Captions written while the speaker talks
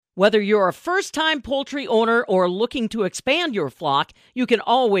Whether you're a first-time poultry owner or looking to expand your flock, you can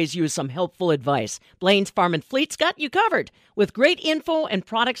always use some helpful advice. Blaine's Farm and Fleet's got you covered with great info and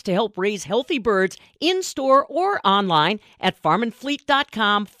products to help raise healthy birds in-store or online at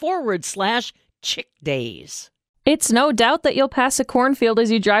farmandfleet.com/chick days. It's no doubt that you'll pass a cornfield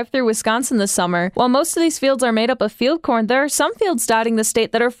as you drive through Wisconsin this summer. While most of these fields are made up of field corn, there are some fields dotting the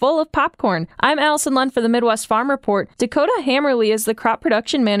state that are full of popcorn. I'm Allison Lund for the Midwest Farm Report. Dakota Hammerly is the crop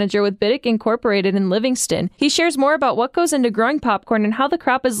production manager with Biddick Incorporated in Livingston. He shares more about what goes into growing popcorn and how the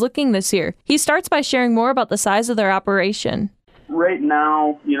crop is looking this year. He starts by sharing more about the size of their operation. Right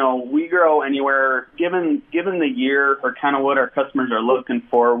now, we grow anywhere, given the year or kind of what our customers are looking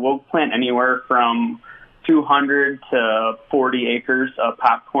for, we'll plant anywhere from 200 to 40 acres of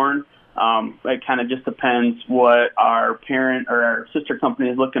popcorn. It kind of just depends what our parent or our sister company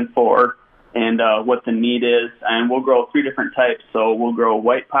is looking for and what the need is. And we'll grow 3 different types. So we'll grow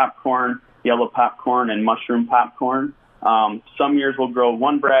white popcorn, yellow popcorn, and mushroom popcorn. Some years we'll grow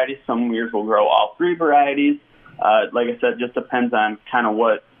 1 variety. Some years we'll grow all 3 varieties. Like I said, it just depends on kind of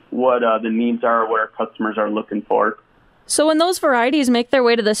what the needs are, what our customers are looking for. So when those varieties make their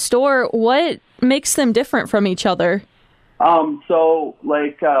way to the store, what makes them different from each other? Yellow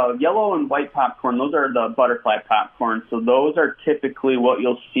and white popcorn, those are the butterfly popcorn. So those are typically what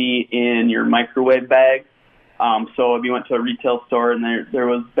you'll see in your microwave bags. So if you went to a retail store and there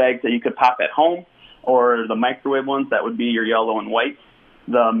was bags that you could pop at home, or the microwave ones, that would be your yellow and white.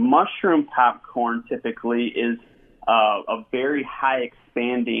 The mushroom popcorn typically is a very high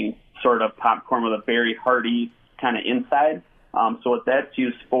expanding sort of popcorn with a very hearty kind of inside. So what that's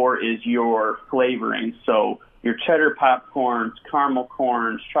used for is your flavoring. So your cheddar popcorns, caramel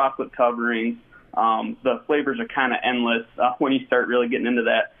corns, chocolate coverings, the flavors are kind of endless. When you start really getting into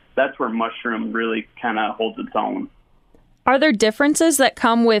that, that's where mushroom really kind of holds its own. Are there differences that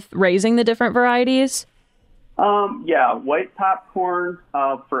come with raising the different varieties? Yeah, white popcorn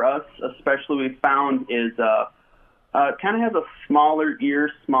for us especially we found is kind of has a smaller ear,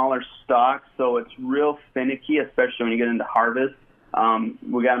 smaller stalk, so it's real finicky, especially when you get into harvest.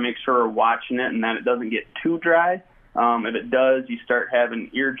 We got to make sure we're watching it and that it doesn't get too dry. If it does, you start having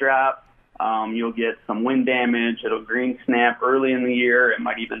ear drop. You'll get some wind damage. It'll green snap early in the year. It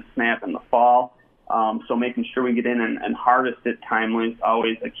might even snap in the fall. So making sure we get in and harvest it timely is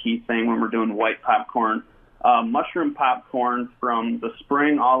always a key thing when we're doing white popcorn. Mushroom popcorn from the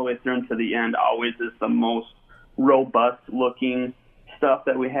spring all the way through into the end always is the most robust looking stuff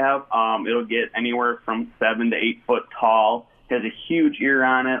that we have. It'll get anywhere from 7 to 8 foot tall. Has a huge ear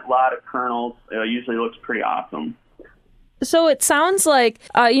on it, a lot of kernels. It usually looks pretty awesome. So it sounds like,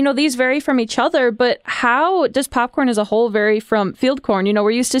 these vary from each other, but how does popcorn as a whole vary from field corn?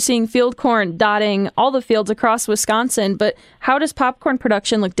 We're used to seeing field corn dotting all the fields across Wisconsin, but how does popcorn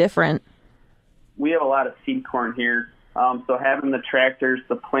production look different? We have a lot of seed corn here. So having the tractors,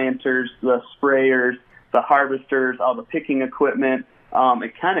 the planters, the sprayers, the harvesters, all the picking equipment,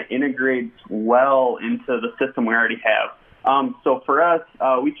 it kind of integrates well into the system we already have. So for us,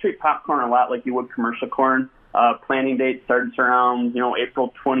 we treat popcorn a lot like you would commercial corn. Planting date starts around,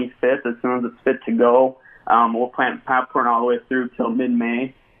 April 25th. As soon as it's fit to go, we'll plant popcorn all the way through till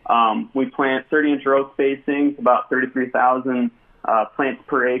mid-May. We plant 30-inch row spacings, about 33,000 plants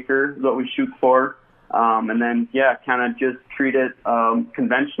per acre is what we shoot for. And then, kind of just treat it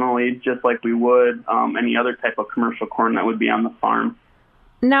conventionally, just like we would any other type of commercial corn that would be on the farm.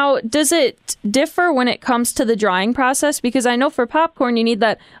 Now, does it differ when it comes to the drying process? Because I know for popcorn, you need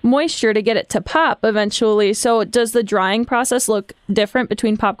that moisture to get it to pop eventually. So does the drying process look different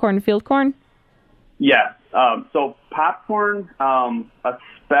between popcorn and field corn? Yeah. So popcorn,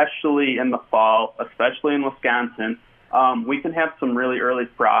 especially in the fall, especially in Wisconsin, we can have some really early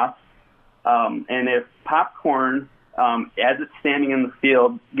frost. And if popcorn, as it's standing in the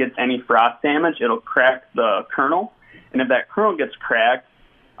field, gets any frost damage, it'll crack the kernel. And if that kernel gets cracked,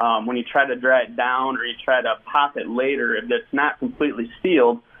 when you try to dry it down or you try to pop it later, if it's not completely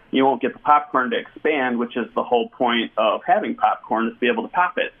sealed, you won't get the popcorn to expand, which is the whole point of having popcorn, is to be able to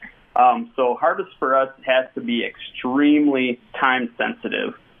pop it. So harvest for us has to be extremely time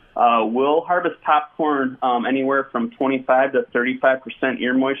sensitive. We'll harvest popcorn anywhere from 25 to 35%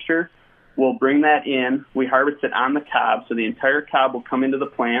 ear moisture. We'll bring that in. We harvest it on the cob, so the entire cob will come into the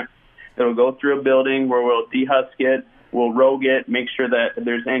plant. It'll go through a building where we'll dehusk it. We'll rogue it, make sure that if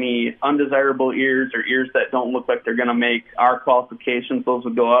there's any undesirable ears or ears that don't look like they're going to make our qualifications, those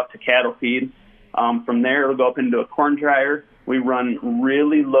will go out to cattle feed. From there, it'll go up into a corn dryer. We run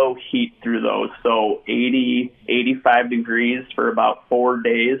really low heat through those, so 80, 85 degrees for about 4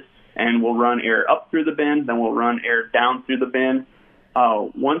 days, and we'll run air up through the bin, then we'll run air down through the bin.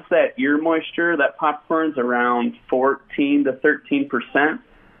 Once that ear moisture, that popcorn's around 14 to 13%,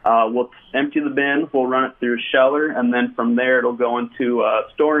 we'll empty the bin, we'll run it through a sheller, and then from there it'll go into a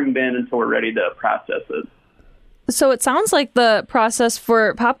storing bin until we're ready to process it. So it sounds like the process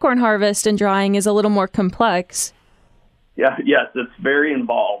for popcorn harvest and drying is a little more complex. Yeah, yes, it's very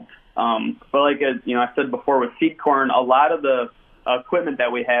involved. But like I said before, with seed corn, a lot of the equipment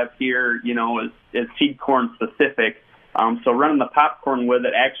that we have here, is seed corn specific. So running the popcorn with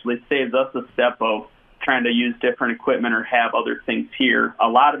it actually saves us a step of trying to use different equipment or have other things here. A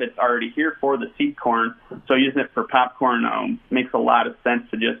lot of it's already here for the seed corn, so using it for popcorn makes a lot of sense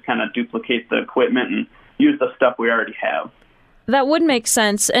to just kind of duplicate the equipment and use the stuff we already have. That would make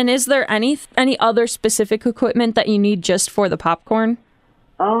sense. And is there any other specific equipment that you need just for the popcorn?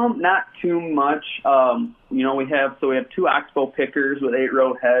 Not too much. We have 2 oxbow pickers with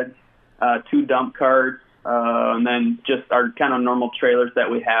 8-row heads, 2 dump carts, and then just our kind of normal trailers that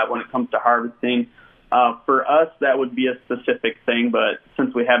we have when it comes to harvesting. For us, that would be a specific thing, but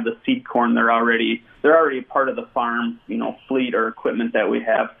since we have the seed corn, they're already a part of the farm, fleet or equipment that we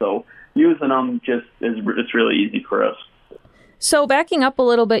have. So using them it's really easy for us. So backing up a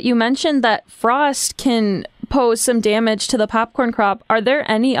little bit, you mentioned that frost can pose some damage to the popcorn crop. Are there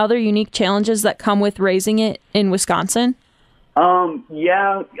any other unique challenges that come with raising it in Wisconsin? Getting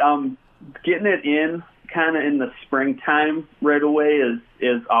it in kind of in the springtime right away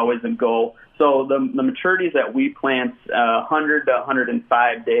is always a goal. So the maturities that we plant, 100 to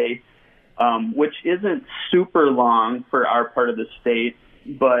 105 day, which isn't super long for our part of the state,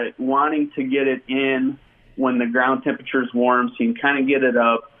 but wanting to get it in when the ground temperature is warm so you can kind of get it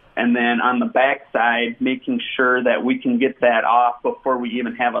up, and then on the backside, making sure that we can get that off before we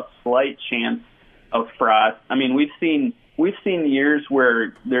even have a slight chance of frost. I mean, we've seen years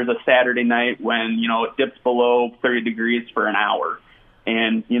where there's a Saturday night when, it dips below 30 degrees for an hour.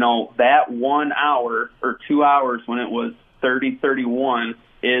 And, that 1 hour or 2 hours when it was 30, 31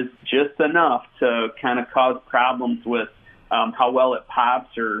 is just enough to kind of cause problems with how well it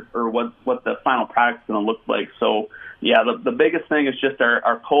pops or what the final product's going to look like. So, yeah, the biggest thing is just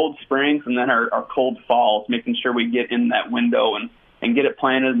our cold springs and then our cold falls, making sure we get in that window and get it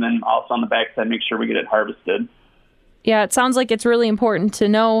planted, and then also on the backside make sure we get it harvested. Yeah, it sounds like it's really important to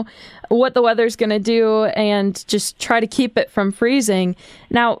know what the weather's going to do and just try to keep it from freezing.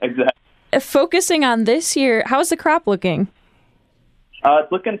 Now, exactly. Focusing on this year, how's the crop looking?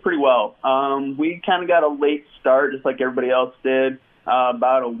 It's looking pretty well. We kind of got a late start, just like everybody else did,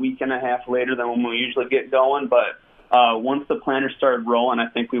 about a week and a half later than when we usually get going. But once the planters started rolling, I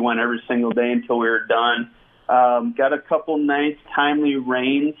think we went every single day until we were done. Got a couple nice, timely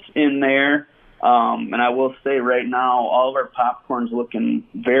rains in there. And I will say right now, all of our popcorn's looking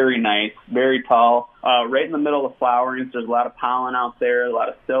very nice, very tall. Right in the middle of flowering, there's a lot of pollen out there, a lot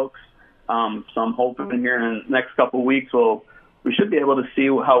of silks. So I'm hoping here in the next couple of weeks we should be able to see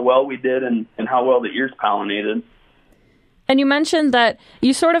how well we did and how well the ears pollinated. And you mentioned that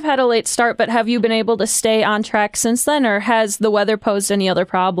you sort of had a late start, but have you been able to stay on track since then, or has the weather posed any other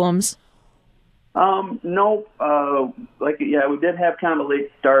problems? No. We did have kind of a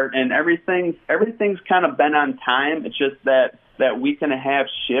late start, and everything's kind of been on time. It's just that week and a half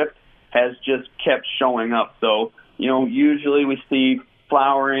shift has just kept showing up. So, usually we see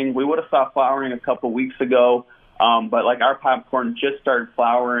flowering. We would have saw flowering a couple weeks ago, but like our popcorn just started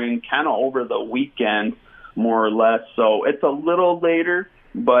flowering kind of over the weekend, more or less. So it's a little later,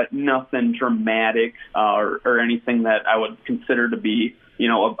 but nothing dramatic or anything that I would consider to be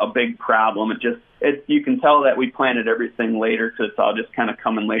a big problem. You can tell that we planted everything later because it's all just kind of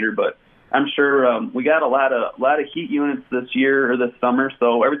coming later. But I'm sure we got a lot of heat units this year or this summer,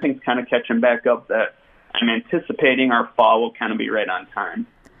 so everything's kind of catching back up. That I'm anticipating our fall will kind of be right on time.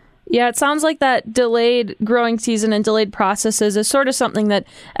 Yeah, it sounds like that delayed growing season and delayed processes is sort of something that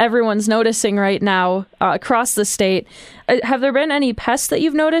everyone's noticing right now across the state. Have there been any pests that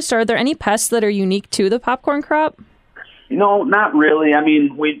you've noticed? Are there any pests that are unique to the popcorn crop? Not really. I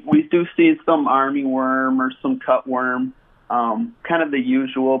mean, we do see some armyworm or some cutworm, kind of the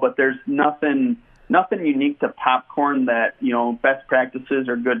usual, but there's nothing unique to popcorn that, best practices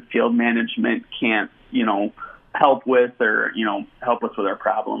or good field management can't, help with or, help us with our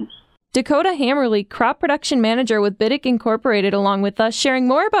problems. Dakota Hammerly, crop production manager with Biddick Incorporated, along with us, sharing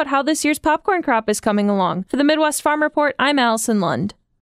more about how this year's popcorn crop is coming along. For the Midwest Farm Report, I'm Allison Lund.